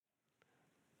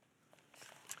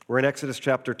We're in Exodus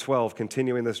chapter 12,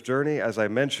 continuing this journey. As I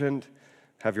mentioned,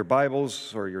 have your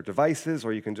Bibles or your devices,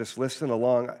 or you can just listen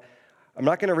along. I'm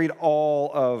not going to read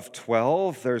all of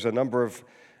 12. There's a number of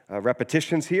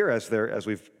repetitions here, as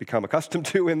we've become accustomed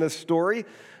to in this story.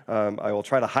 I will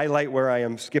try to highlight where I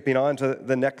am skipping on to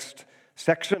the next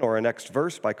section or a next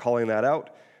verse by calling that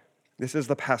out. This is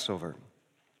the Passover.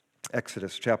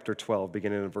 Exodus chapter 12,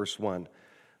 beginning in verse 1.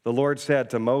 The Lord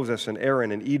said to Moses and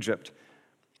Aaron in Egypt,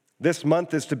 "This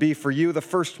month is to be for you the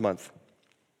first month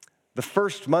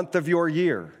of your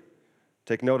year."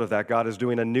 Take note of that. God is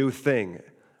doing a new thing.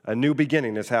 A new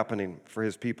beginning is happening for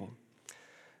his people.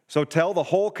 "So tell the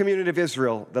whole community of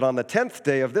Israel that on the 10th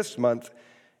day of this month,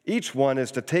 each one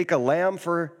is to take a lamb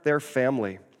for their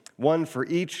family, one for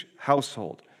each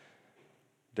household."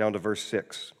 Down to verse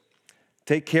 6.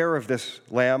 "Take care of this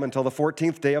lamb until the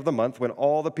 14th day of the month, when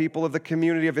all the people of the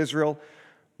community of Israel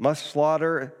must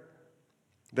slaughter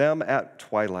them at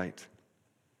twilight.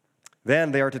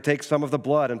 Then they are to take some of the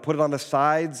blood and put it on the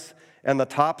sides and the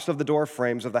tops of the door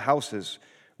frames of the houses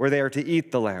where they are to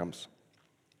eat the lambs.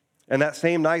 And that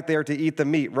same night they are to eat the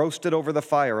meat roasted over the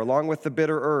fire, along with the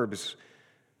bitter herbs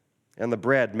and the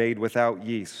bread made without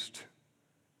yeast."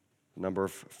 A number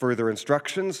of further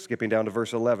instructions, skipping down to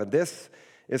verse 11. "This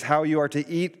is how you are to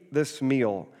eat this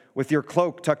meal, with your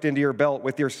cloak tucked into your belt,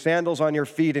 with your sandals on your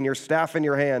feet and your staff in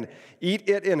your hand. Eat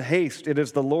it in haste. It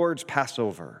is the Lord's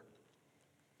Passover.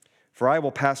 For I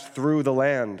will pass through the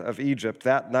land of Egypt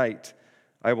that night.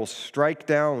 I will strike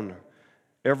down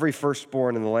every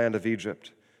firstborn in the land of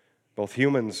Egypt, both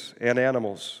humans and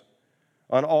animals.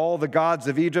 On all the gods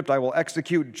of Egypt I will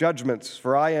execute judgments,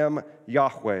 for I am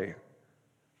Yahweh.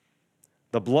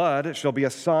 The blood shall be a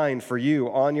sign for you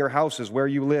on your houses where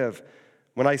you live.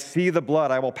 When I see the blood,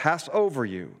 I will pass over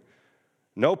you.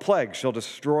 No plague shall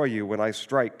destroy you when I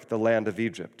strike the land of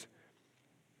Egypt.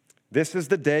 This is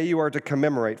the day you are to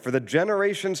commemorate. For the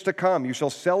generations to come, you shall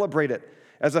celebrate it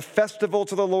as a festival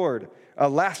to the Lord, a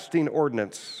lasting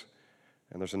ordinance."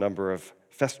 And there's a number of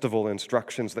festival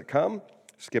instructions that come,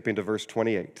 skipping to verse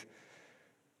 28.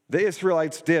 "The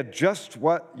Israelites did just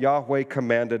what Yahweh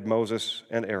commanded Moses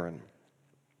and Aaron.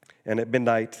 And at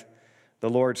midnight, the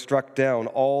Lord struck down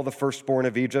all the firstborn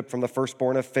of Egypt, from the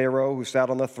firstborn of Pharaoh who sat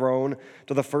on the throne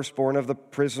to the firstborn of the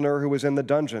prisoner who was in the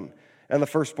dungeon, and the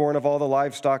firstborn of all the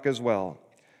livestock as well.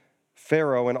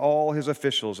 Pharaoh and all his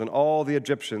officials and all the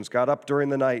Egyptians got up during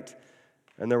the night,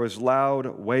 and there was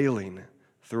loud wailing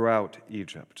throughout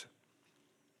Egypt."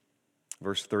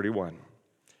 Verse 31.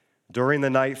 "During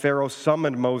the night, Pharaoh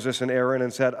summoned Moses and Aaron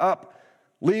and said, 'Up,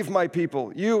 leave my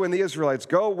people, you and the Israelites.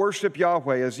 Go worship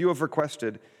Yahweh as you have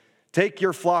requested. Take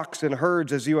your flocks and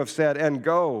herds as you have said, and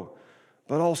go,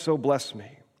 but also bless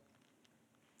me.'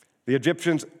 The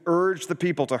Egyptians urged the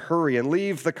people to hurry and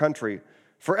leave the country,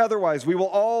 for otherwise we will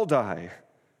all die."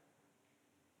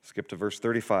 Skip to verse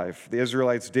 35. "The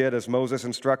Israelites did as Moses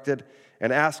instructed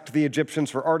and asked the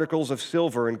Egyptians for articles of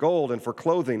silver and gold and for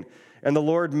clothing. And the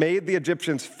Lord made the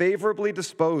Egyptians favorably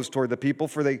disposed toward the people,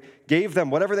 for they gave them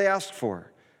whatever they asked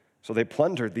for. So they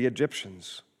plundered the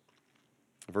Egyptians."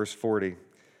 Verse 40.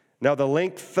 "Now the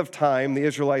length of time the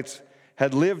Israelites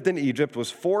had lived in Egypt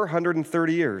was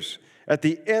 430 years. At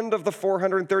the end of the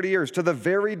 430 years, to the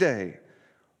very day,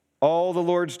 all the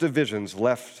Lord's divisions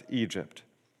left Egypt,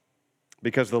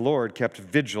 because the Lord kept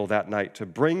vigil that night to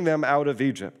bring them out of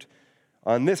Egypt.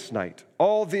 On this night,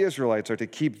 all the Israelites are to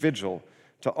keep vigil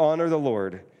to honor the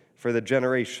Lord for the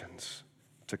generations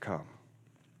to come."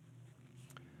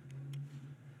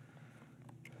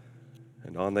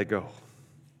 And on they go.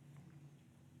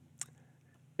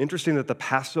 Interesting that the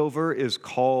Passover is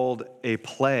called a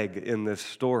plague in this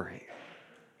story.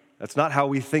 That's not how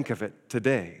we think of it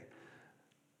today.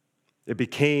 It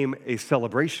became a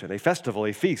celebration, a festival,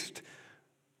 a feast.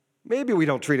 Maybe we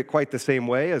don't treat it quite the same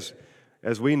way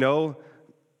as we know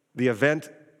the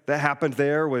event that happened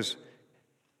there was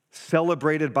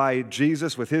celebrated by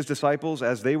Jesus with his disciples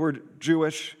as they were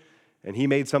Jewish, and he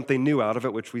made something new out of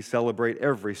it, which we celebrate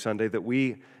every Sunday that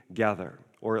we gather,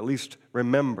 or at least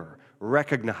remember,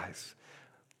 recognize.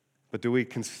 But do we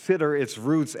consider its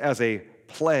roots as a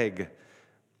plague?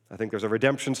 I think there's a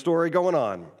redemption story going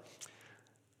on.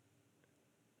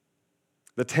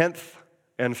 The 10th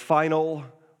and final,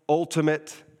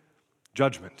 ultimate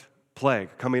judgment,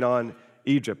 plague, coming on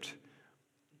Egypt.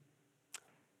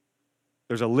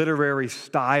 There's a literary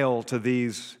style to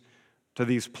these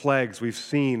plagues we've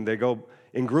seen. They go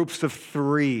in groups of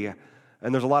 3,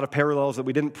 and there's a lot of parallels that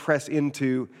we didn't press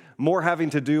into, more having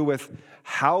to do with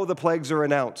how the plagues are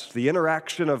announced, the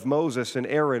interaction of Moses and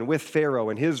Aaron with Pharaoh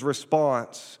and his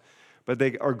response. But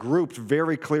they are grouped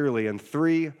very clearly in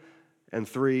 3 and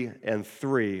 3 and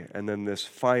 3, and then this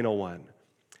final one.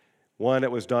 One,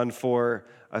 it was done for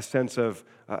a sense of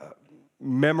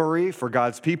memory for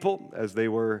God's people as they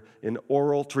were in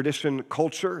oral tradition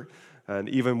culture. And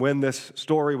even when this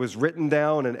story was written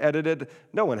down and edited,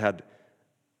 no one had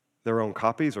their own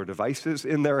copies or devices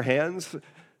in their hands.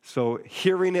 So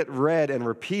hearing it read and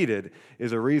repeated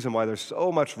is a reason why there's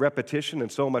so much repetition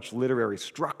and so much literary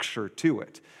structure to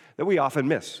it that we often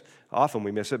miss. Often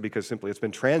we miss it because simply it's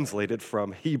been translated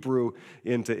from Hebrew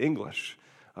into English.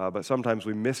 But sometimes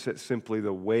we miss it simply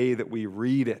the way that we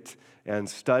read it and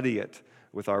study it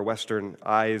with our Western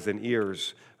eyes and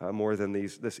ears more than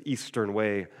this Eastern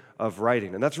way of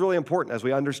writing. And that's really important as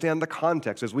we understand the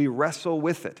context, as we wrestle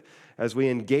with it, as we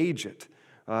engage it.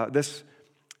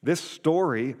 This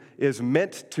story is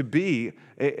meant to be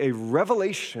a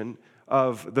revelation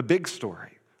of the big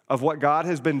story, of what God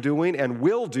has been doing and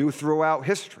will do throughout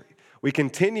history. We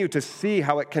continue to see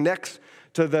how it connects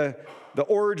to the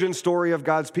origin story of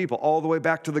God's people, all the way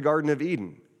back to the Garden of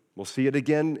Eden. We'll see it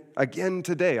again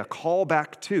today, a call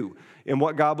back to in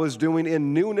what God was doing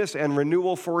in newness and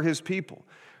renewal for his people.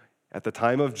 At the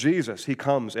time of Jesus, he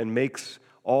comes and makes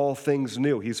all things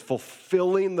new. He's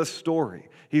fulfilling the story.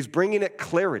 He's bringing it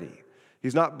clarity.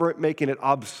 He's not making it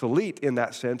obsolete in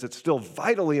that sense. It's still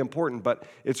vitally important, but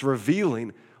it's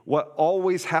revealing what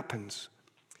always happens.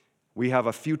 We have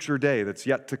a future day that's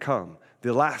yet to come,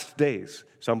 the last days.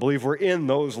 Some believe we're in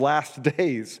those last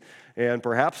days, and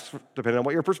perhaps, depending on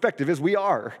what your perspective is, we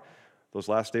are. Those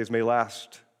last days may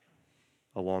last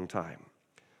a long time.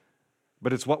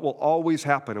 But it's what will always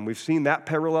happen, and we've seen that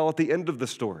parallel at the end of the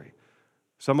story.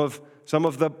 Some of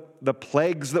the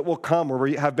plagues that will come or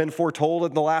have been foretold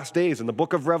in the last days in the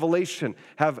book of Revelation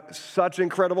have such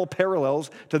incredible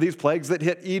parallels to these plagues that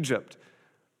hit Egypt,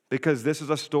 because this is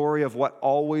a story of what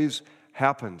always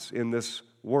happens in this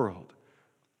world,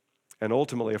 and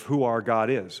ultimately of who our God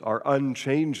is, our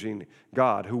unchanging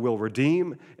God who will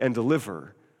redeem and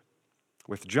deliver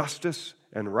with justice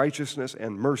and righteousness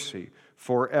and mercy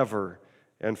forever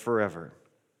and forever.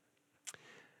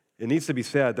 It needs to be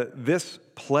said that this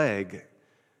plague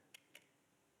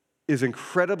is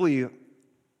incredibly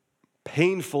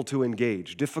painful to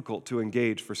engage, difficult to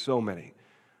engage for so many.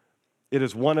 It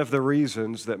is one of the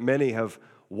reasons that many have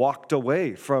walked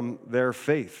away from their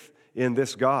faith in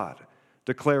this God,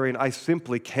 declaring, I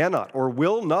simply cannot or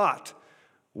will not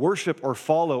worship or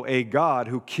follow a God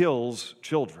who kills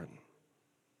children.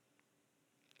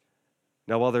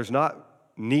 Now, while there's not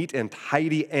neat and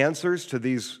tidy answers to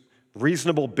these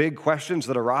reasonable big questions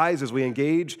that arise as we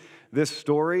engage this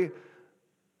story,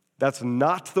 that's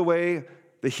not the way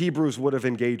the Hebrews would have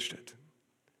engaged it.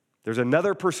 There's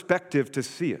another perspective to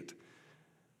see it.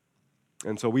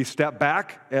 And so we step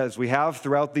back, as we have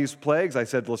throughout these plagues. I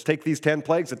said, let's take these 10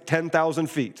 plagues at 10,000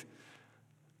 feet.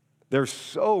 There's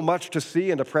so much to see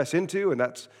and to press into, and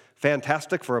that's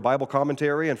fantastic for a Bible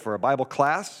commentary and for a Bible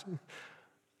class.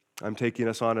 I'm taking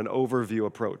us on an overview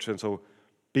approach. And so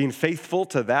being faithful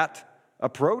to that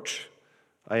approach,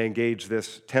 I engage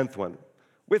this 10th one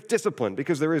with discipline,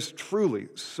 because there is truly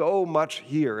so much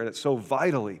here, and it's so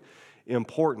vitally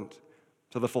important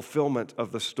to the fulfillment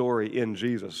of the story in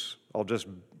Jesus. I'll just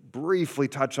briefly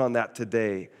touch on that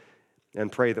today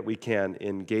and pray that we can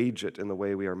engage it in the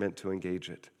way we are meant to engage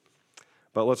it.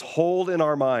 But let's hold in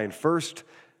our mind first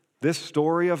this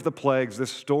story of the plagues,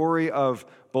 this story of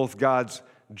both God's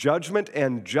judgment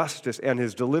and justice and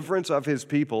his deliverance of his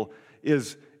people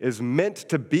is meant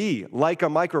to be like a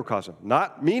microcosm,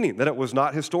 not meaning that it was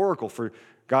not historical for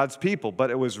God's people,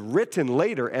 but it was written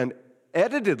later and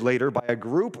edited later by a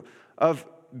group of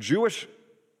Jewish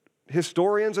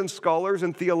historians and scholars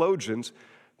and theologians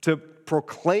to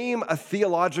proclaim a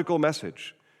theological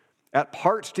message, at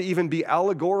parts to even be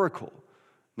allegorical.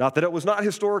 Not that it was not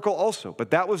historical also,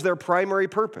 but that was their primary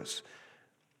purpose.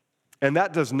 And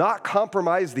that does not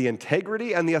compromise the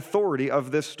integrity and the authority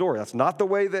of this story. That's not the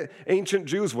way that ancient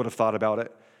Jews would have thought about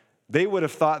it. They would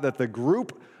have thought that the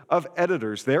group of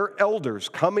editors, their elders,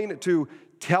 coming to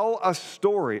tell a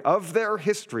story of their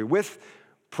history with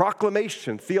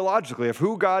proclamation theologically of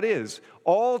who God is,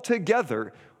 all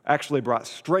together actually brought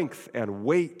strength and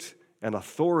weight and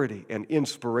authority and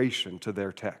inspiration to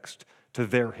their text, to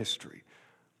their history.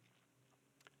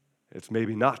 It's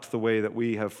maybe not the way that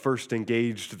we have first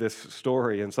engaged this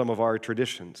story in some of our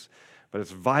traditions, but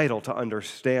it's vital to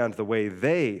understand the way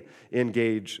they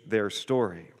engage their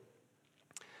story.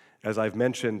 As I've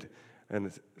mentioned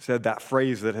and said, that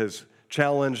phrase that has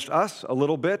challenged us a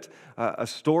little bit, a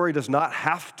story does not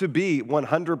have to be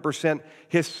 100%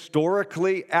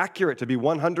 historically accurate, to be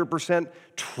 100%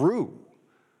 true.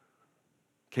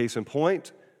 Case in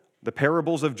point, the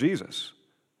parables of Jesus,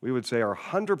 we would say, are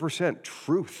 100%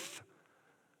 truth.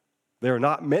 They are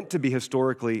not meant to be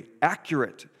historically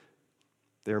accurate.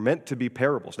 They're meant to be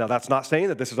parables. Now, that's not saying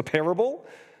that this is a parable,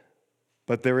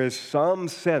 but there is some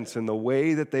sense in the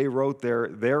way that they wrote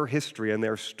their history and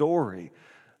their story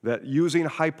that using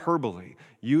hyperbole,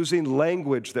 using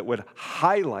language that would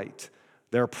highlight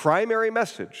their primary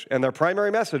message, and their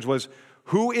primary message was,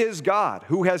 who is God?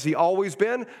 Who has he always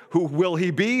been? Who will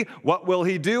he be? What will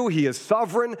he do? He is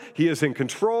sovereign. He is in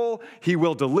control. He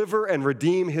will deliver and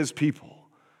redeem his people.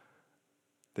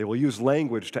 They will use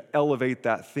language to elevate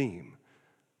that theme,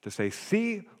 to say,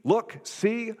 see, look,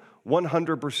 see,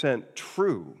 100%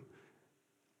 true,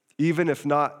 even if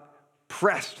not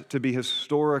pressed to be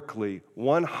historically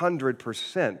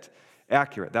 100%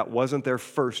 accurate. That wasn't their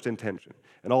first intention.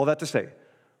 And all that to say,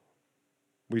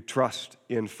 we trust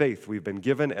in faith. We've been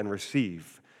given and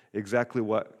receive exactly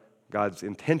what God's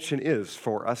intention is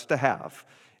for us to have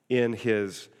in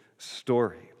his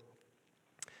story.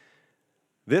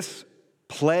 This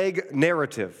plague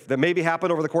narrative that maybe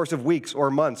happened over the course of weeks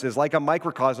or months is like a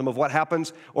microcosm of what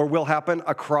happens or will happen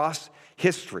across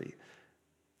history.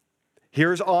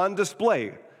 Here's on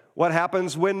display what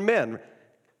happens when men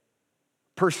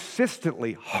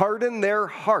persistently harden their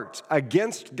hearts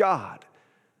against God,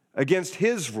 against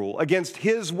his rule, against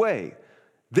his way.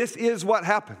 This is what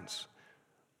happens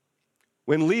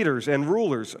when leaders and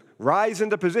rulers rise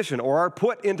into position or are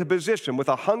put into position with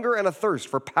a hunger and a thirst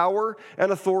for power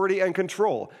and authority and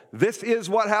control. This is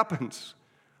what happens.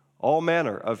 All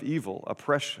manner of evil,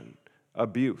 oppression,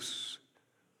 abuse.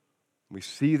 We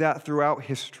see that throughout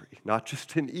history, not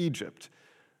just in Egypt,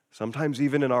 sometimes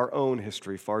even in our own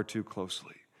history far too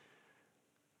closely.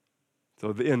 So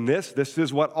in this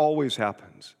is what always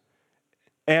happens.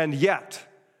 And yet,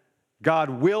 God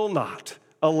will not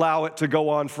allow it to go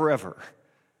on forever.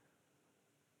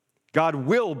 God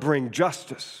will bring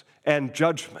justice and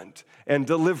judgment and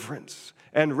deliverance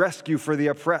and rescue for the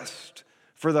oppressed,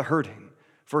 for the hurting,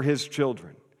 for his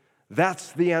children.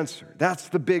 That's the answer. That's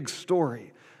the big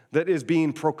story that is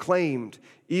being proclaimed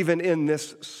even in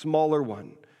this smaller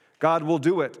one. God will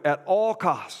do it at all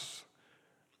costs.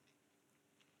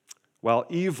 While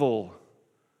evil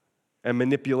and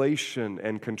manipulation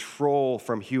and control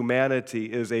from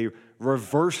humanity is a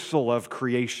reversal of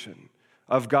creation,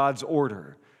 of God's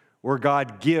order, where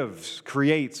God gives,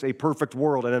 creates a perfect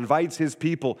world and invites his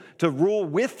people to rule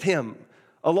with him,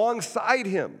 alongside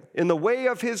him, in the way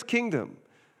of his kingdom.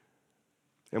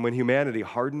 And when humanity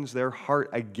hardens their heart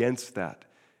against that,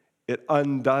 it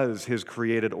undoes his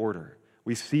created order.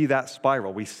 We see that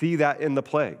spiral. We see that in the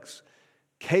plagues.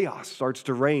 Chaos starts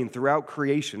to reign throughout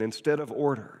creation instead of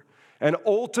order. And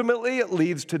ultimately, it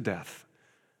leads to death.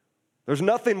 There's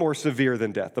nothing more severe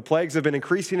than death. The plagues have been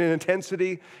increasing in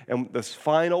intensity, and this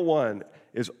final one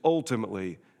is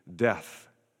ultimately death.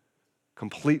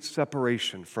 Complete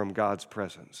separation from God's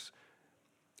presence.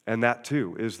 And that,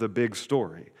 too, is the big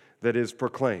story that is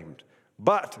proclaimed.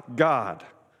 But God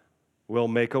will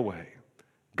make a way.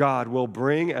 God will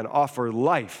bring and offer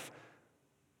life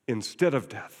instead of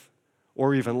death,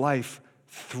 or even life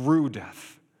through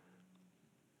death.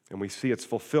 And we see its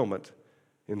fulfillment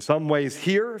in some ways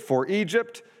here for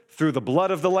Egypt through the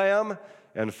blood of the Lamb,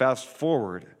 and fast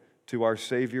forward to our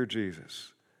Savior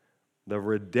Jesus, the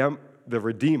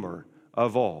Redeemer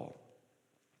of all.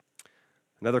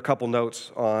 Another couple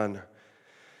notes on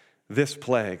this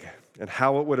plague and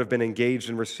how it would have been engaged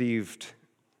and received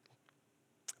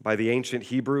by the ancient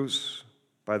Hebrews,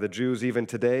 by the Jews even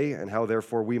today, and how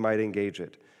therefore we might engage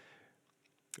it.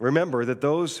 Remember that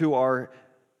those who are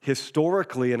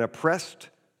historically an oppressed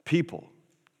people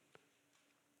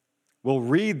will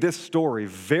read this story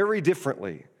very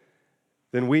differently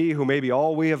than we, who maybe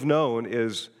all we have known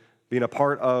is being a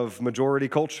part of majority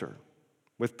culture,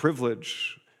 with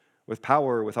privilege, with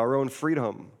power, with our own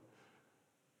freedom.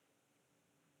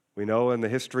 We know in the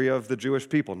history of the Jewish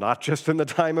people, not just in the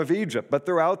time of Egypt, but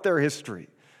throughout their history,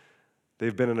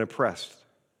 they've been an oppressed,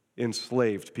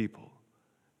 enslaved people.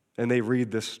 And they read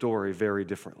this story very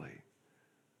differently.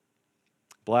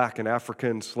 Black and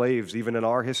African slaves, even in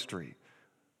our history,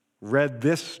 read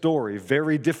this story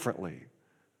very differently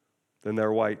than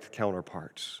their white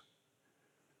counterparts.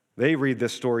 They read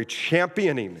this story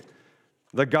championing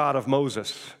the God of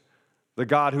Moses, the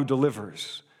God who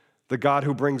delivers, the God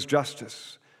who brings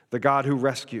justice, the God who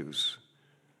rescues.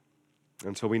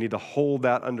 And so we need to hold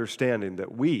that understanding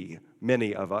that we,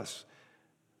 many of us,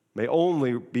 may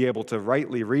only be able to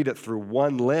rightly read it through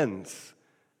one lens.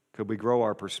 Could we grow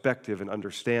our perspective and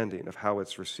understanding of how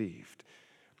it's received?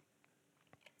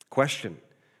 Question: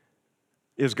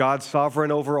 is God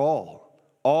sovereign over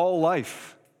all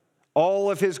life,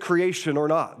 all of his creation or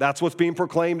not? That's what's being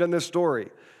proclaimed in this story.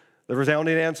 The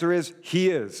resounding answer is, he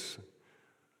is.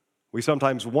 We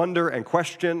sometimes wonder and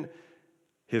question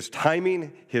his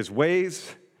timing, his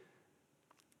ways,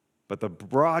 but the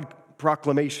broad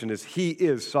proclamation is he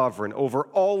is sovereign over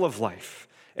all of life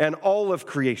and all of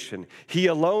creation. He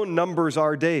alone numbers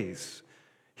our days.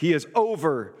 He is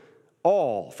over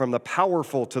all, from the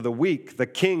powerful to the weak, the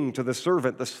king to the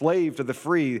servant, the slave to the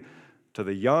free, to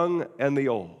the young and the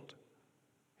old.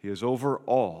 He is over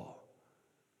all.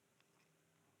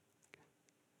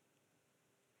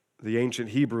 The ancient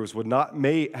Hebrews would not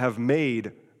have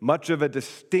made much of a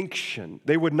distinction.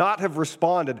 They would not have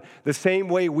responded the same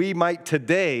way we might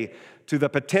today to the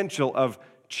potential of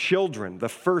children, the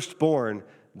firstborn,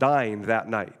 dying that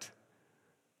night.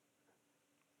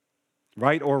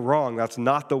 Right or wrong, that's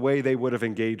not the way they would have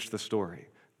engaged the story.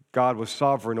 God was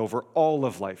sovereign over all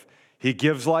of life. He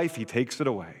gives life, he takes it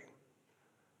away.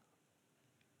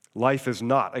 Life is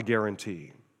not a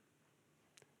guarantee.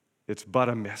 It's but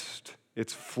a mist.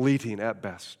 It's fleeting at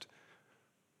best.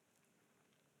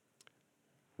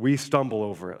 We stumble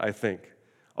over it, I think.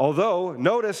 Although,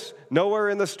 notice, nowhere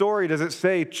in the story does it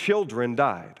say children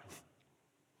died.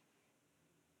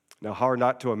 Now, hard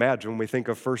not to imagine when we think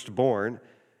of firstborn,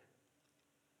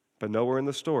 but nowhere in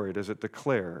the story does it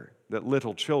declare that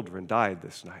little children died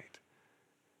this night.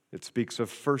 It speaks of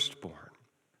firstborn.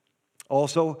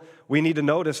 Also, we need to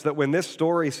notice that when this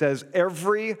story says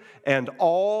every and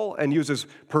all and uses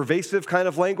pervasive kind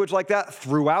of language like that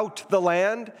throughout the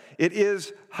land, it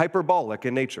is hyperbolic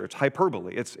in nature. It's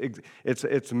hyperbole.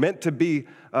 It's meant to be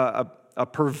a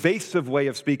pervasive way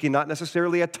of speaking, not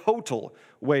necessarily a total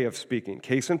way of speaking.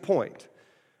 Case in point,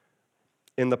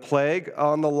 in the plague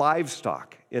on the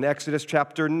livestock in Exodus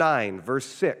chapter 9, verse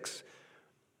 6,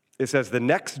 it says, "The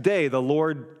next day the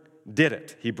Lord did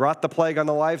it. He brought the plague on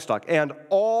the livestock, and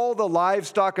all the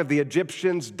livestock of the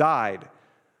Egyptians died."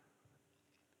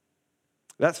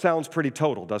 That sounds pretty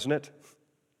total, doesn't it?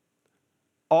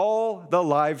 All the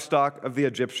livestock of the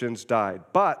Egyptians died.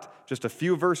 But just a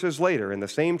few verses later, in the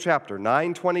same chapter,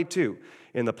 9:22,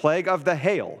 in the plague of the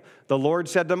hail, the Lord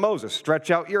said to Moses, "Stretch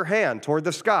out your hand toward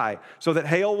the sky, so that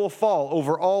hail will fall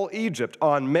over all Egypt,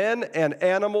 on men and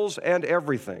animals and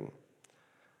everything."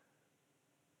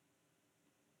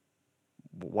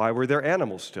 Why were there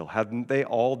animals still? Hadn't they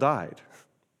all died?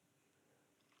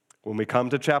 When we come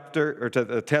to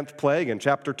the 10th plague in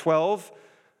chapter 12,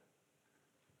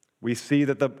 we see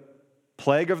that the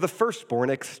plague of the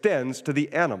firstborn extends to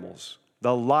the animals,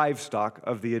 the livestock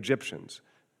of the Egyptians.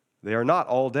 They are not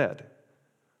all dead.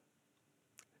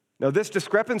 Now, this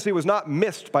discrepancy was not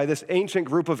missed by this ancient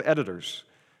group of editors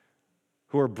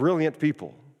who are brilliant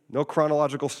people. No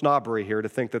chronological snobbery here to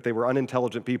think that they were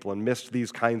unintelligent people and missed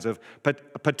these kinds of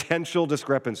potential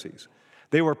discrepancies.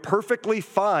 They were perfectly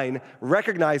fine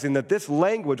recognizing that this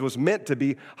language was meant to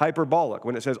be hyperbolic.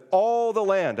 When it says all the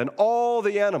land and all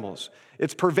the animals,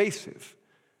 it's pervasive.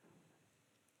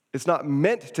 It's not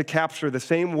meant to capture the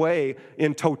same way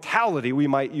in totality we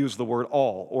might use the word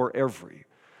all or every.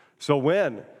 So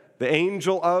when the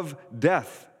angel of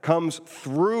death comes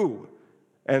through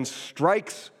and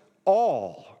strikes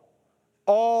all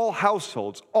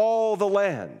households, all the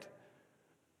land,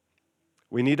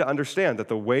 we need to understand that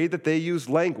the way that they used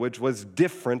language was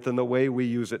different than the way we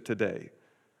use it today.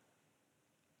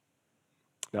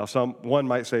 Now, one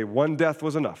might say one death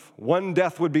was enough. One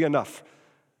death would be enough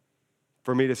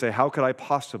for me to say, how could I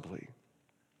possibly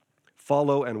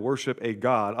follow and worship a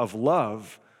God of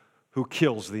love who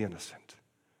kills the innocent?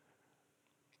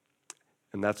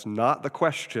 And that's not the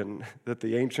question that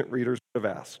the ancient readers would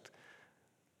have asked.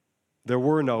 There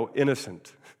were no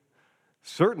innocent,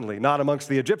 certainly not amongst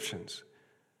the Egyptians.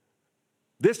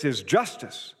 This is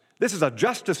justice. This is a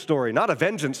justice story, not a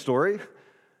vengeance story.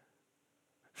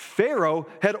 Pharaoh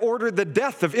had ordered the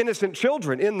death of innocent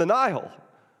children in the Nile.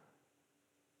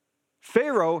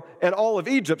 Pharaoh and all of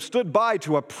Egypt stood by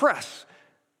to oppress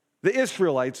the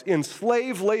Israelites in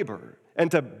slave labor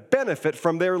and to benefit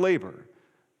from their labor.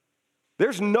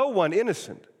 There's no one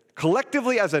innocent.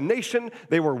 Collectively as a nation,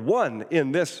 they were one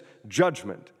in this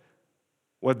judgment.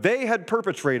 What they had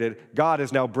perpetrated, God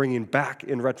is now bringing back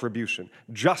in retribution.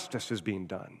 Justice is being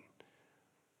done.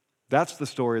 That's the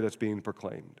story that's being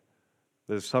proclaimed.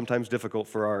 That is sometimes difficult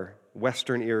for our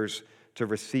Western ears to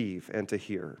receive and to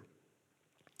hear.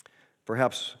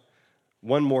 Perhaps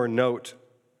one more note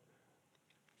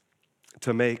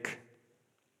to make.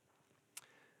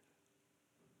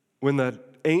 When the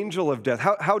angel of death,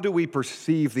 how do we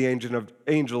perceive the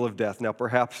angel of death? Now,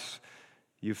 perhaps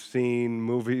you've seen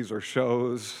movies or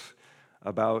shows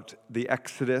about the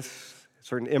Exodus.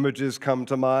 Certain images come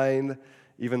to mind.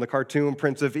 even the cartoon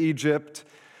Prince of Egypt.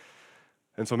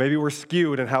 And so maybe we're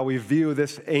skewed in how we view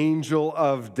this angel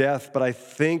of death, but I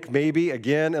think maybe,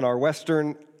 again, in our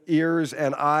Western ears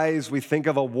and eyes, we think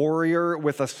of a warrior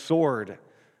with a sword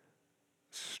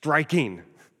striking.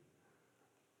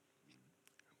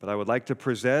 But I would like to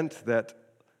present that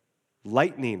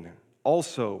lightning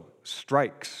also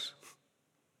strikes.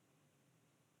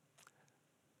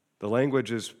 The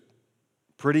language is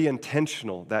pretty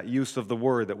intentional, that use of the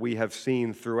word that we have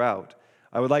seen throughout.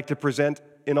 I would like to present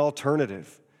an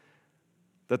alternative,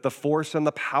 that the force and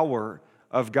the power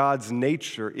of God's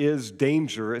nature is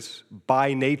dangerous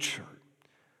by nature.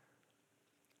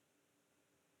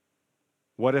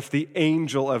 What if the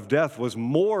angel of death was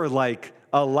more like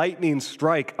a lightning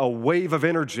strike, a wave of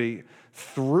energy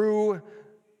through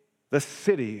the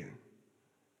city?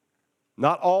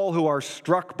 Not all who are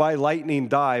struck by lightning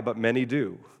die, but many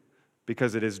do,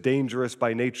 because it is dangerous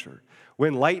by nature.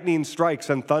 When lightning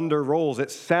strikes and thunder rolls, it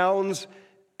sounds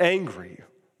angry.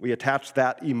 We attach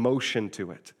that emotion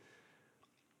to it.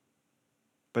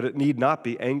 But it need not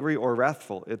be angry or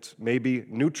wrathful. It's maybe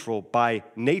neutral. By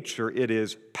nature, it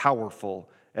is powerful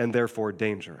and therefore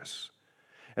dangerous.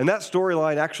 And that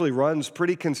storyline actually runs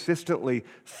pretty consistently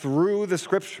through the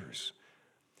Scriptures.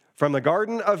 From the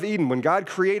Garden of Eden, when God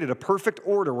created a perfect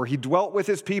order where He dwelt with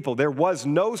His people, there was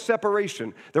no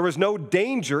separation. There was no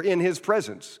danger in His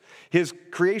presence. His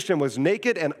creation was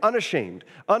naked and unashamed,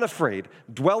 unafraid,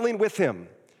 dwelling with Him.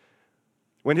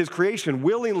 When His creation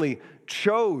willingly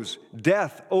chose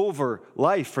death over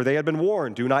life, for they had been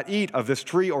warned, do not eat of this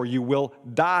tree or you will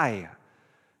die.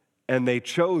 And they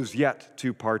chose yet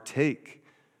to partake.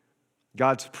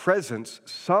 God's presence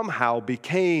somehow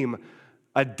became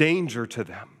a danger to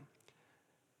them.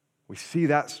 We see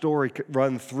that story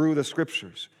run through the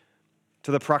Scriptures.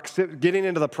 Getting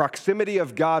into the proximity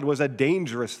of God was a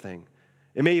dangerous thing.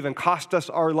 It may even cost us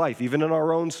our life, even in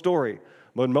our own story.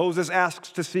 When Moses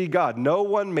asks to see God, no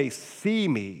one may see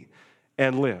me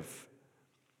and live.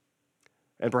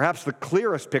 And perhaps the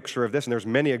clearest picture of this, and there's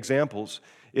many examples,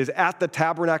 is at the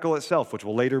tabernacle itself, which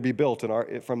will later be built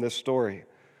from this story.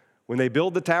 When they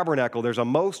build the tabernacle, there's a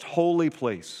most holy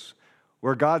place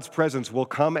where God's presence will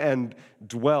come and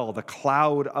dwell. The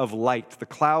cloud of light, the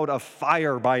cloud of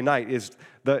fire by night is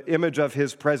the image of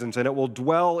His presence, and it will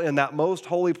dwell in that most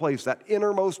holy place, that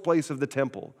innermost place of the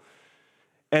temple.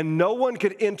 And no one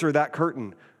could enter that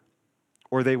curtain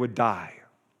or they would die.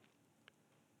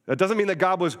 That doesn't mean that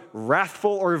God was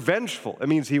wrathful or vengeful. It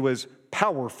means He was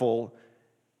powerful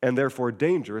and therefore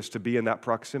dangerous to be in that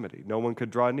proximity. No one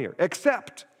could draw near,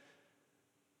 except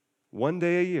one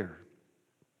day a year,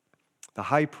 the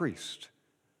high priest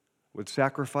would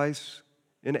sacrifice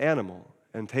an animal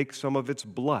and take some of its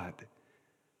blood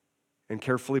and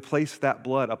carefully place that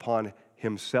blood upon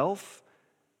himself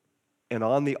and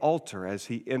on the altar as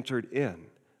he entered in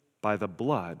by the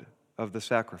blood of the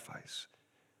sacrifice.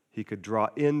 He could draw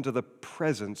into the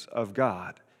presence of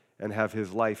God and have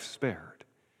his life spared.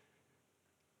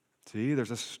 See,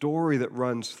 there's a story that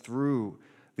runs through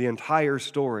the entire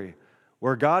story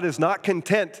where God is not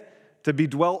content to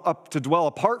dwell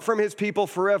apart from His people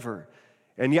forever,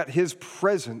 and yet His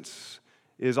presence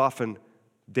is often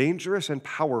dangerous and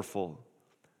powerful.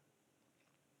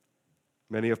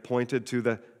 Many have pointed to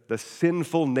the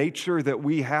sinful nature that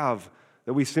we have,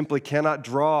 that we simply cannot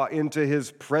draw into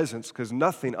His presence because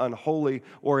nothing unholy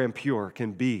or impure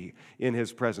can be in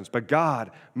His presence. But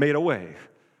God made a way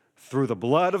through the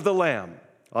blood of the Lamb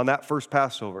on that first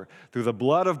Passover, through the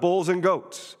blood of bulls and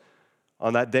goats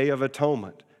on that Day of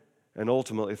Atonement, and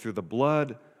ultimately through the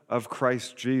blood of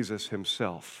Christ Jesus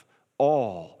Himself.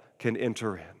 All can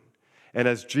enter in. And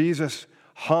as Jesus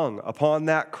hung upon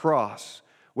that cross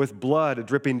with blood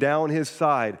dripping down His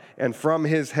side and from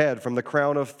His head, from the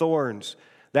crown of thorns,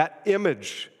 that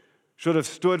image should have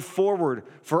stood forward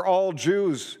for all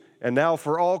Jews and now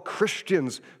for all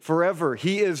Christians forever.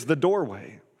 He is the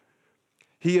doorway.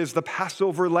 He is the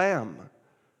Passover lamb.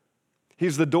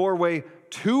 He's the doorway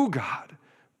to God,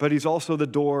 but He's also the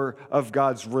door of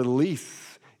God's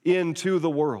release into the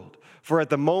world. For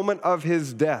at the moment of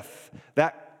His death,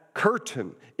 that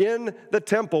curtain in the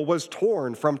temple was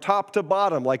torn from top to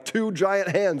bottom like two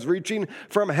giant hands reaching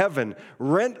from heaven,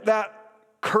 rent that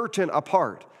curtain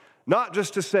apart, not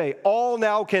just to say all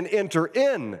now can enter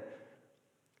in.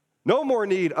 No more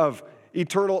need of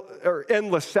eternal or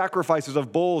endless sacrifices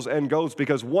of bulls and goats,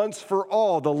 because once for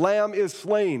all the Lamb is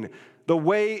slain. The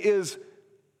way is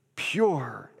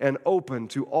pure and open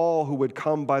to all who would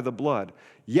come by the blood.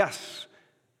 Yes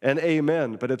and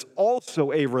amen, but it's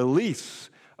also a release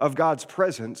of God's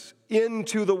presence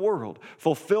into the world,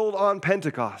 fulfilled on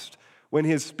Pentecost, when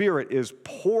his Spirit is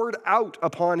poured out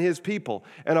upon his people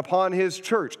and upon his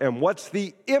church. And what's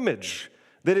the image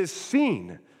that is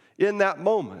seen in that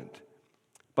moment?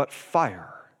 But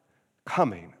fire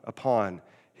coming upon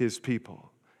his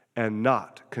people and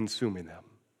not consuming them,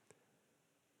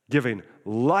 giving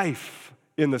life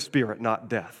in the Spirit, not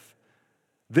death.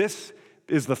 This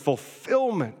is the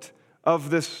fulfillment of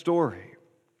this story,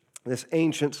 this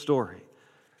ancient story.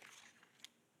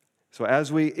 So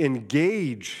as we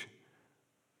engage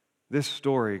this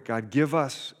story, God, give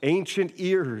us ancient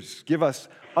ears, give us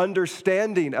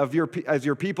understanding of as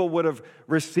your people would have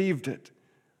received it.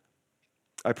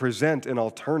 I present an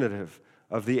alternative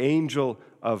of the angel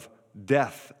of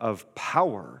death, of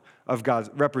power, of God's,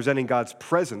 representing God's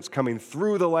presence coming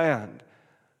through the land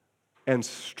and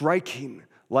striking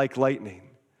like lightning,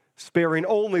 sparing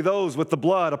only those with the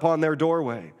blood upon their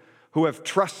doorway who have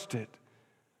trusted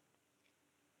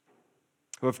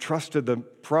the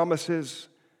promises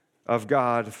of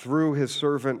God through his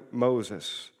servant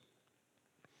Moses.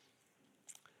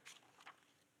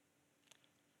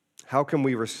 How can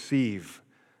we receive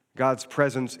God's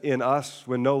presence in us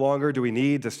when no longer do we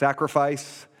need to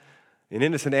sacrifice an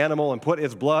innocent animal and put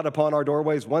its blood upon our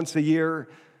doorways once a year?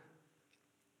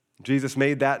 Jesus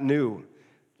made that new.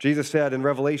 Jesus said in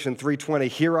Revelation 3:20,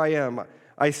 "Here I am.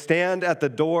 I stand at the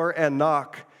door and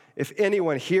knock. If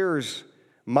anyone hears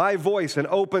my voice and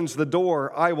opens the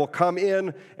door, I will come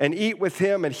in and eat with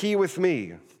him and he with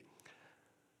me."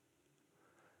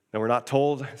 Now, we're not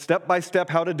told step by step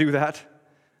how to do that,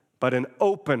 but an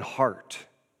open heart,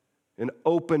 an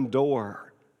open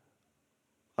door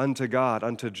unto God,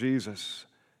 unto Jesus,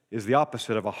 is the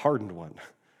opposite of a hardened one,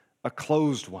 a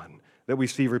closed one that we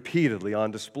see repeatedly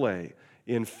on display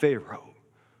in Pharaoh.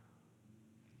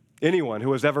 Anyone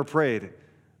who has ever prayed,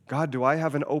 "God, do I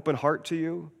have an open heart to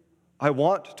you? I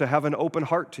want to have an open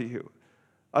heart to you.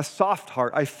 A soft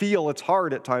heart. I feel it's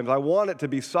hard at times. I want it to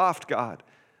be soft, God."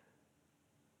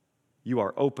 You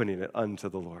are opening it unto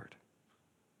the Lord.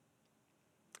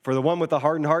 For the one with a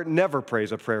hardened heart never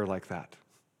prays a prayer like that.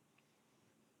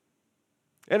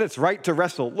 And it's right to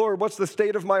wrestle. Lord, what's the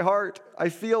state of my heart? I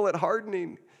feel it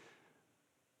hardening.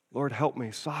 Lord, help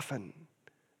me, soften.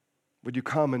 Would you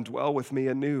come and dwell with me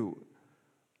anew,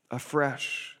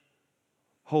 afresh?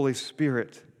 Holy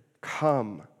Spirit,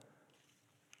 come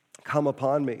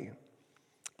upon me.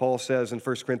 Paul says in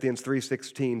 1 Corinthians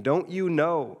 3:16, "Don't you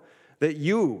know that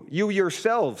you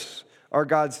yourselves are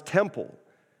God's temple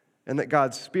and that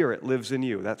God's Spirit lives in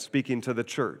you?" That's speaking to the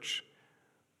church.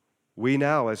 We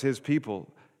now, as his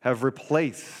people, have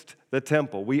replaced the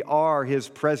temple. We are his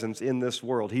presence in this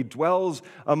world. He dwells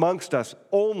amongst us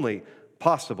only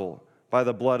possible by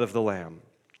the blood of the Lamb.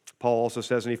 Paul also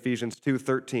says in Ephesians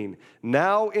 2:13,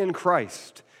 "Now in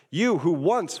Christ, you who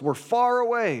once were far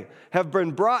away have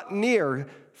been brought near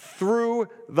through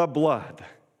the blood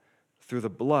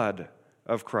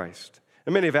of Christ."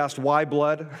 And many have asked, why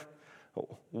blood?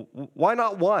 Why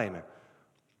not wine?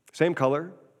 Same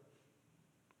color,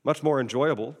 much more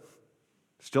enjoyable,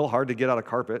 still hard to get out of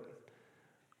carpet.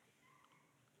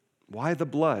 Why the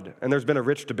blood? And there's been a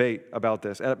rich debate about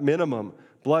this. At minimum,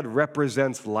 blood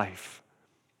represents life,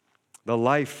 the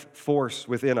life force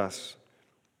within us.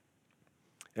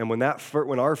 And when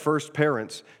our first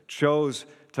parents chose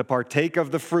to partake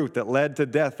of the fruit that led to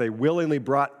death, they willingly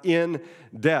brought in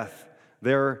death.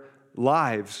 Their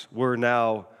lives were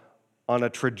now on a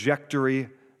trajectory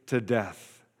to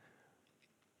death.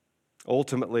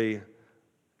 Ultimately,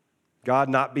 God,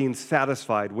 not being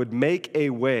satisfied, would make a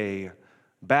way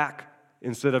back.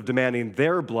 Instead of demanding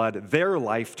their blood, their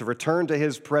life to return to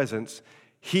his presence,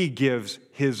 he gives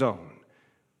his own.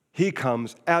 He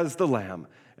comes as the Lamb,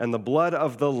 and the blood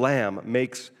of the Lamb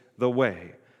makes the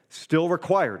way. Still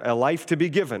required, a life to be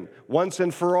given. Once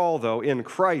and for all, though, in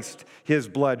Christ, his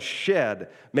blood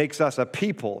shed makes us a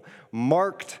people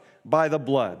marked by the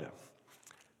blood.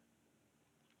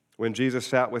 When Jesus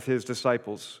sat with his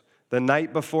disciples the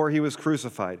night before he was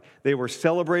crucified, they were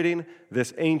celebrating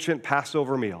this ancient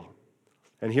Passover meal.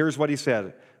 And here's what he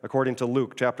said, according to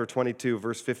Luke chapter 22,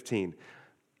 verse 15.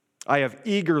 "I have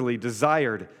eagerly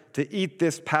desired to eat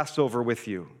this Passover with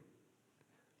you."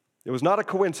 It was not a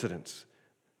coincidence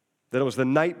that it was the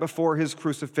night before his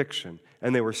crucifixion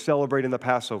and they were celebrating the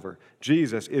Passover.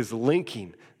 Jesus is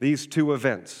linking these two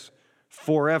events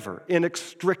forever,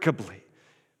 inextricably,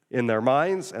 in their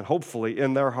minds and hopefully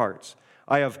in their hearts.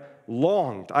 I have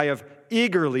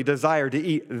eagerly desired to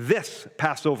eat this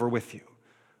Passover with you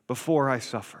before I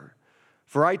suffer.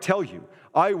 For I tell you,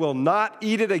 I will not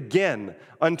eat it again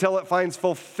until it finds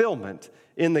fulfillment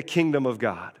in the kingdom of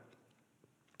God.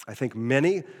 I think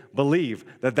many believe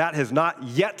that that has not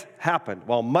yet happened.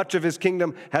 While much of his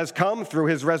kingdom has come through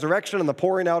his resurrection and the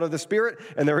pouring out of the Spirit,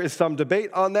 and there is some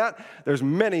debate on that, there's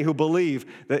many who believe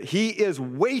that he is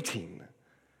waiting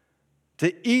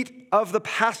to eat of the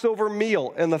Passover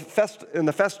meal in the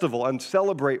festival and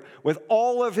celebrate with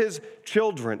all of his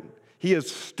children. He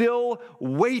is still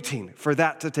waiting for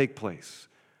that to take place.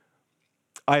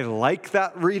 I like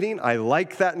that reading. I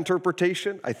like that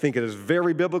interpretation. I think it is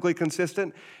very biblically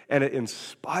consistent, and it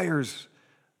inspires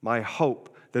my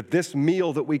hope that this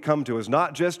meal that we come to is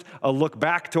not just a look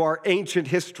back to our ancient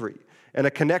history and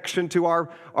a connection to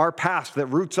our past that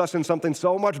roots us in something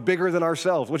so much bigger than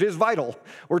ourselves, which is vital.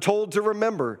 We're told to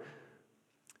remember.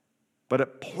 But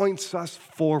it points us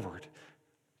forward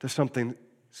to something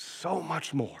so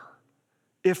much more,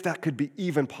 if that could be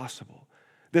even possible.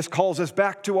 This calls us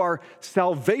back to our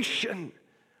salvation,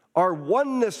 our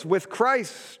oneness with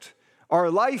Christ, our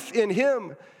life in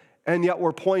him, and yet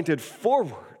we're pointed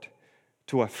forward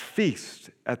to a feast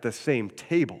at the same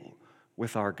table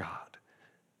with our God.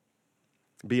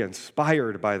 Be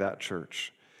inspired by that,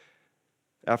 church.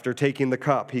 After taking the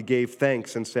cup, he gave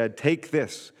thanks and said, "Take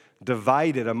this,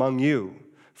 divide it among you,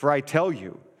 for I tell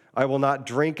you, I will not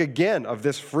drink again of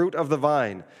this fruit of the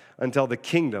vine until the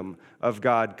kingdom of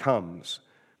God comes."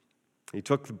 He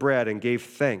took the bread and gave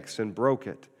thanks and broke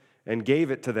it and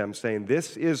gave it to them, saying,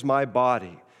 "This is my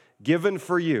body, given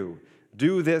for you.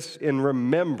 Do this in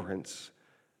remembrance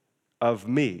of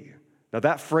me." Now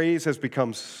that phrase has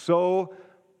become so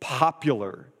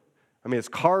popular. I mean, it's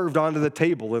carved onto the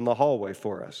table in the hallway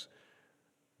for us.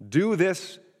 Do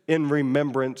this in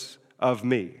remembrance of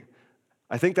me.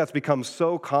 I think that's become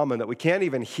so common that we can't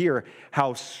even hear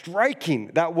how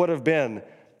striking that would have been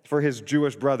for his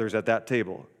Jewish brothers at that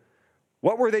table.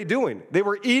 What were they doing? They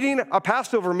were eating a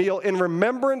Passover meal in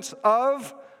remembrance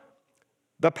of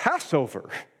the Passover.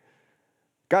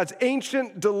 God's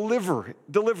ancient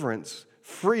deliverance,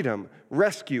 freedom,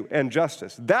 rescue, and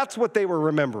justice. That's what they were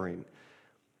remembering.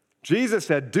 Jesus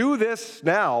said, "Do this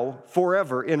now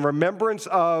forever in remembrance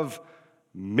of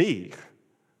me."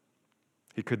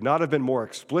 He could not have been more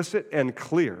explicit and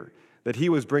clear that he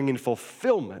was bringing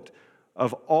fulfillment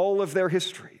of all of their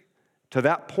history. To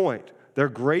that point, their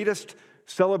greatest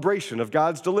celebration of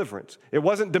God's deliverance. It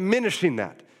wasn't diminishing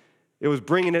that. It was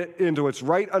bringing it into its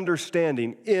right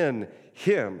understanding in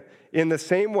him. In the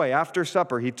same way, after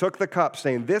supper, he took the cup,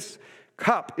 saying, "This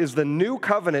cup is the new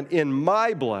covenant in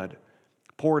my blood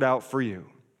poured out for you."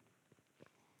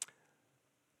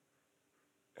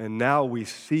 And now we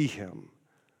see him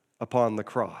upon the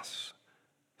cross,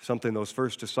 something those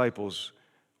first disciples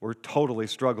were totally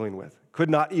struggling with. Could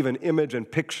not even image and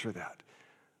picture that,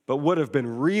 but would have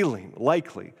been reeling,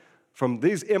 likely, from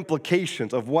these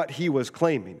implications of what he was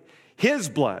claiming. His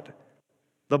blood,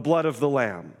 the blood of the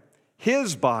Lamb,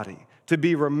 his body to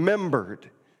be remembered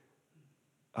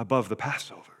above the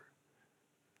Passover.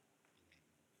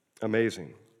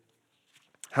 Amazing.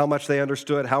 How much they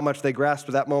understood, how much they grasped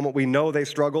at that moment. We know they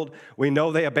struggled. We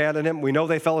know they abandoned him. We know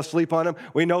they fell asleep on him.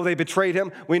 We know they betrayed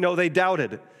him. We know they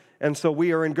doubted. And so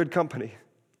we are in good company.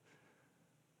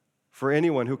 For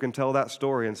anyone who can tell that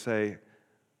story and say,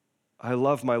 "I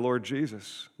love my Lord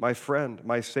Jesus, my friend,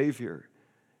 my Savior,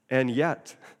 and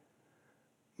yet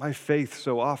my faith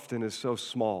so often is so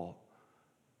small.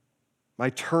 My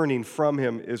turning from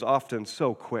him is often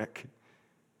so quick."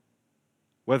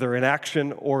 Whether in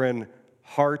action or in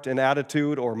heart and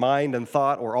attitude or mind and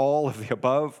thought or all of the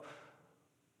above,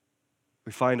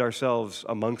 we find ourselves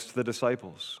amongst the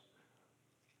disciples.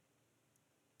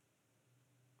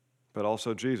 But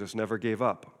also Jesus never gave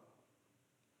up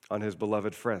on his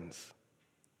beloved friends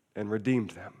and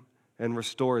redeemed them and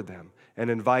restored them and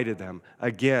invited them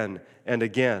again and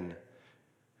again.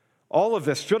 All of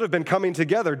this should have been coming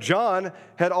together. John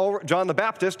the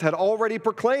Baptist had already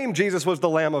proclaimed Jesus was the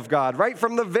Lamb of God right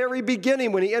from the very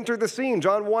beginning when he entered the scene.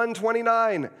 John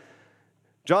 1:29.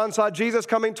 John saw Jesus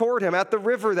coming toward him at the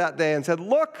river that day and said,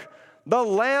 "Look, the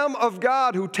Lamb of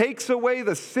God who takes away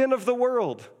the sin of the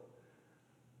world."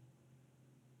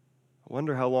 I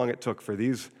wonder how long it took for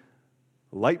these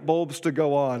light bulbs to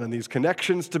go on and these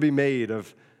connections to be made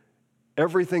of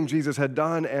everything Jesus had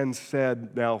done and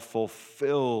said, now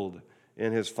fulfilled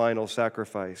in his final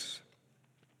sacrifice.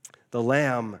 The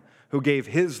Lamb who gave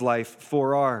his life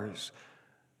for ours.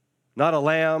 Not a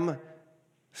lamb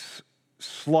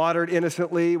slaughtered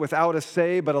innocently without a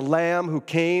say, but a lamb who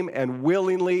came and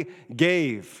willingly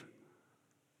gave.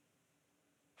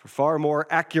 For far more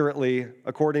accurately,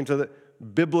 according to the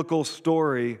biblical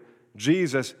story,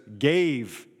 Jesus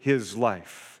gave his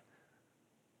life.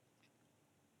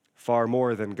 Far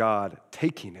more than God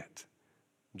taking it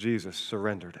Jesus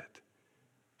surrendered it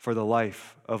for the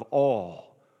life of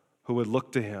all who would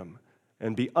look to him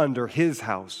and be under his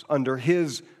house, under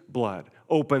his blood,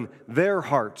 open their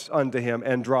hearts unto him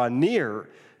and draw near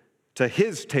to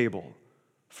his table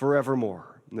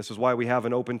forevermore. And this is why we have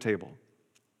an open table.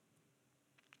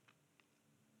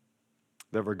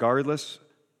 That regardless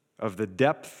of the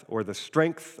depth or the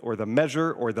strength or the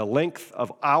measure or the length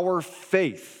of our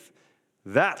faith,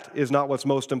 that is not what's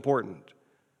most important,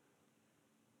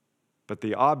 but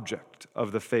the object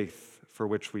of the faith for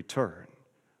which we turn,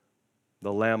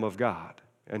 the Lamb of God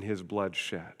and his blood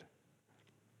shed.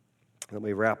 Let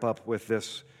me wrap up with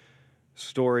this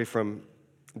story from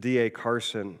D.A.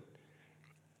 Carson,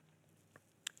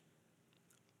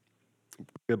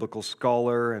 biblical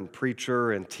scholar and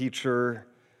preacher and teacher.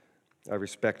 I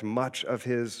respect much of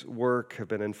his work, have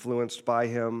been influenced by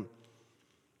him,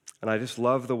 and I just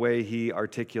love the way he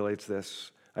articulates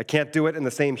this. I can't do it in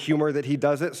the same humor that he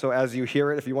does it, so as you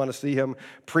hear it, if you want to see him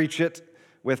preach it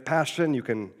with passion, you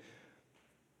can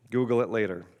Google it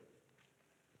later.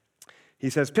 He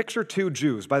says, picture two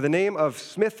Jews by the name of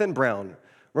Smith and Brown,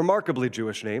 remarkably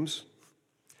Jewish names.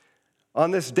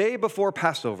 On this day before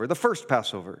Passover, the first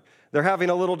Passover, they're having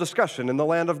a little discussion in the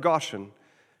land of Goshen.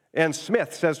 And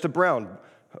Smith says to Brown,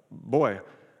 boy,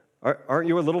 aren't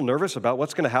you a little nervous about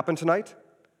what's going to happen tonight?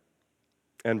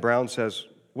 And Brown says,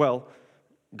 well,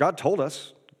 God told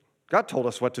us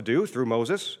what to do through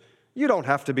Moses. You don't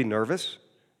have to be nervous.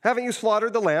 Haven't you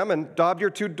slaughtered the lamb and daubed your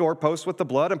 2 doorposts with the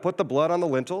blood and put the blood on the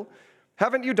lintel?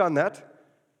 Haven't you done that?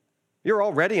 You're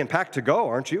all ready and packed to go,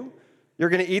 aren't you? You're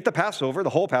going to eat the Passover, the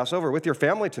whole Passover, with your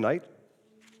family tonight.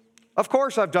 Of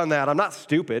course I've done that. I'm not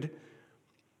stupid.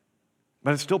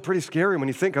 But it's still pretty scary when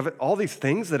you think of it. All these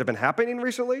things that have been happening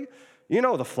recently, you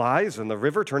know, the flies and the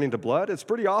river turning to blood, it's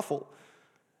pretty awful.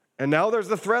 And now there's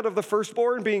the threat of the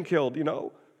firstborn being killed, you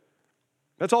know.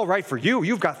 That's all right for you.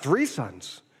 You've got 3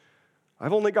 sons.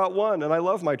 I've only got 1, and I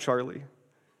love my Charlie.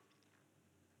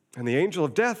 And the angel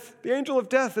of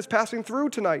death is passing through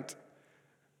tonight.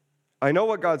 I know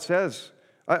what God says.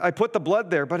 I put the blood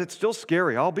there, but it's still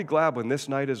scary. I'll be glad when this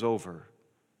night is over.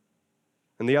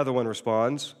 And the other one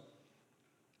responds,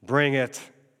 bring it.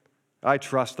 I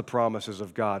trust the promises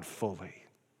of God fully.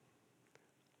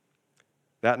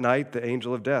 That night, the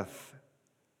angel of death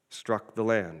struck the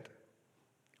land.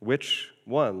 Which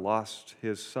one lost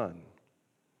his son?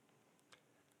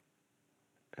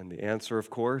 And the answer, of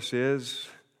course, is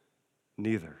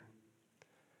neither.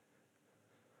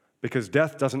 Because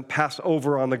death doesn't pass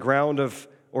over on the ground of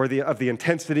the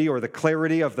intensity or the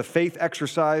clarity of the faith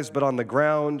exercise, but on the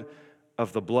ground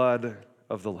of the blood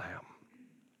of the Lamb.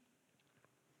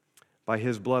 By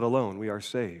his blood alone, we are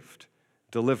saved,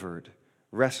 delivered,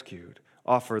 rescued,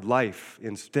 offered life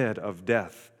instead of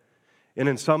death. And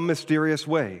in some mysterious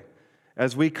way,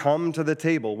 as we come to the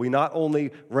table, we not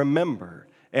only remember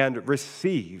and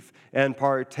receive and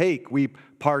partake, we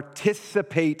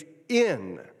participate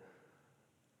in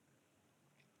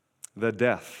the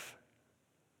death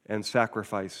and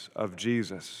sacrifice of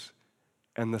Jesus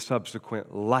and the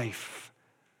subsequent life,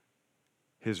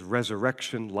 his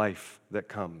resurrection life that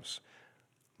comes.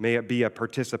 May it be a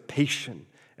participation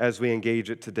as we engage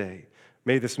it today.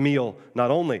 May this meal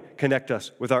not only connect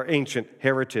us with our ancient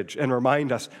heritage and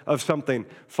remind us of something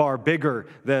far bigger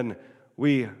than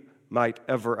we might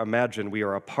ever imagine we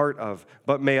are a part of,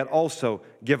 but may it also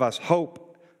give us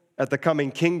hope at the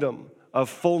coming kingdom of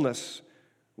fullness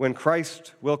when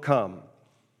Christ will come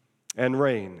and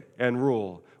reign and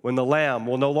rule, when the Lamb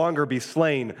will no longer be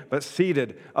slain but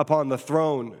seated upon the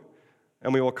throne,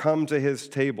 and we will come to his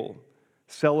table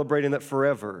celebrating that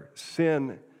forever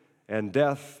sin and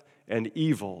death and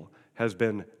evil has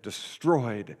been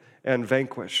destroyed and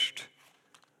vanquished.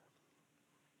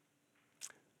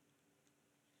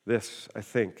 This, I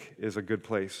think, is a good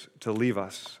place to leave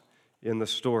us in the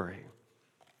story.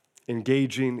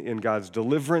 Engaging in God's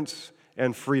deliverance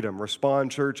and freedom.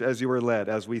 Respond, church, as you are led,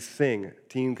 as we sing.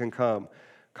 Team can come.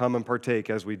 Come and partake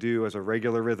as we do as a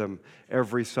regular rhythm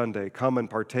every Sunday. Come and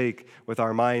partake with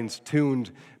our minds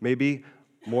tuned maybe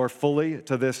more fully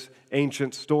to this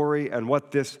ancient story and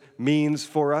what this means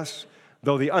for us.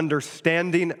 Though the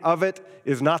understanding of it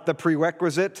is not the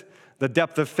prerequisite, the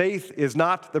depth of faith is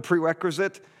not the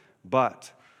prerequisite,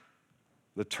 but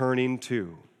the turning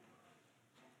to,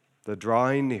 the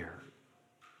drawing near,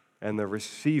 and the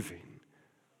receiving,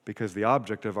 because the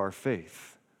object of our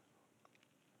faith,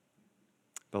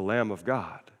 the Lamb of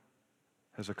God,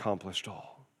 has accomplished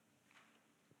all.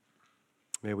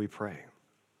 May we pray.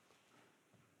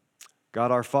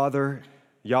 God our Father,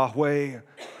 Yahweh,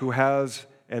 who has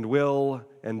and will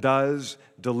and does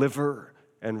deliver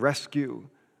and rescue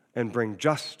and bring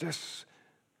justice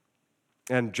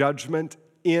and judgment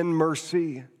in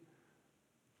mercy,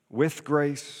 with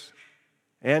grace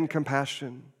and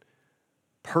compassion,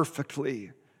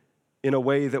 perfectly, in a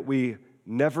way that we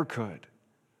never could.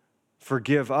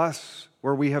 Forgive us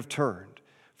where we have turned.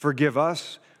 Forgive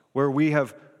us where we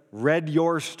have read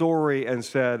your story and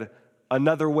said,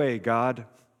 another way, God.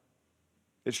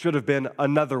 It should have been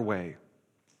another way.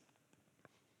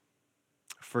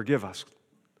 Forgive us.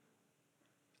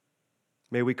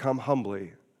 May we come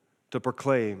humbly to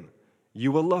proclaim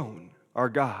you alone are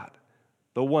God,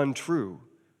 the one true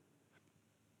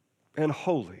and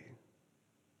holy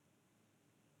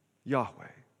Yahweh,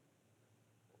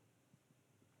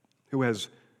 who has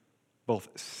both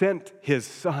sent his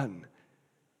Son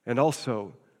and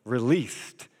also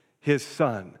released his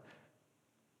Son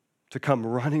to come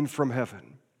running from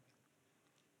heaven,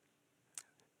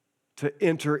 to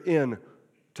enter in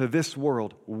to this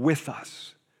world with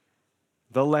us,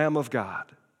 the Lamb of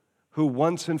God, who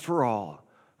once and for all,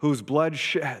 whose blood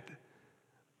shed,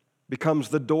 becomes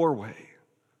the doorway,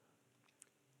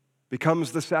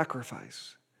 becomes the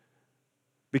sacrifice,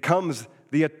 becomes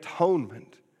the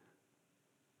atonement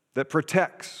that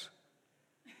protects,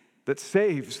 that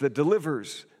saves, that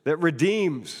delivers, that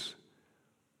redeems.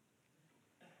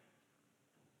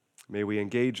 May we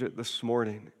engage it this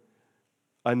morning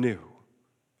anew,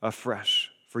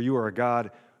 afresh, for you are a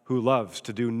God who loves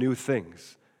to do new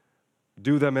things.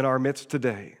 Do them in our midst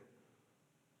today,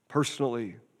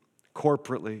 personally,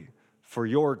 corporately, for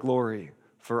your glory,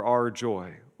 for our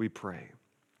joy, we pray.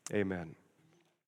 Amen.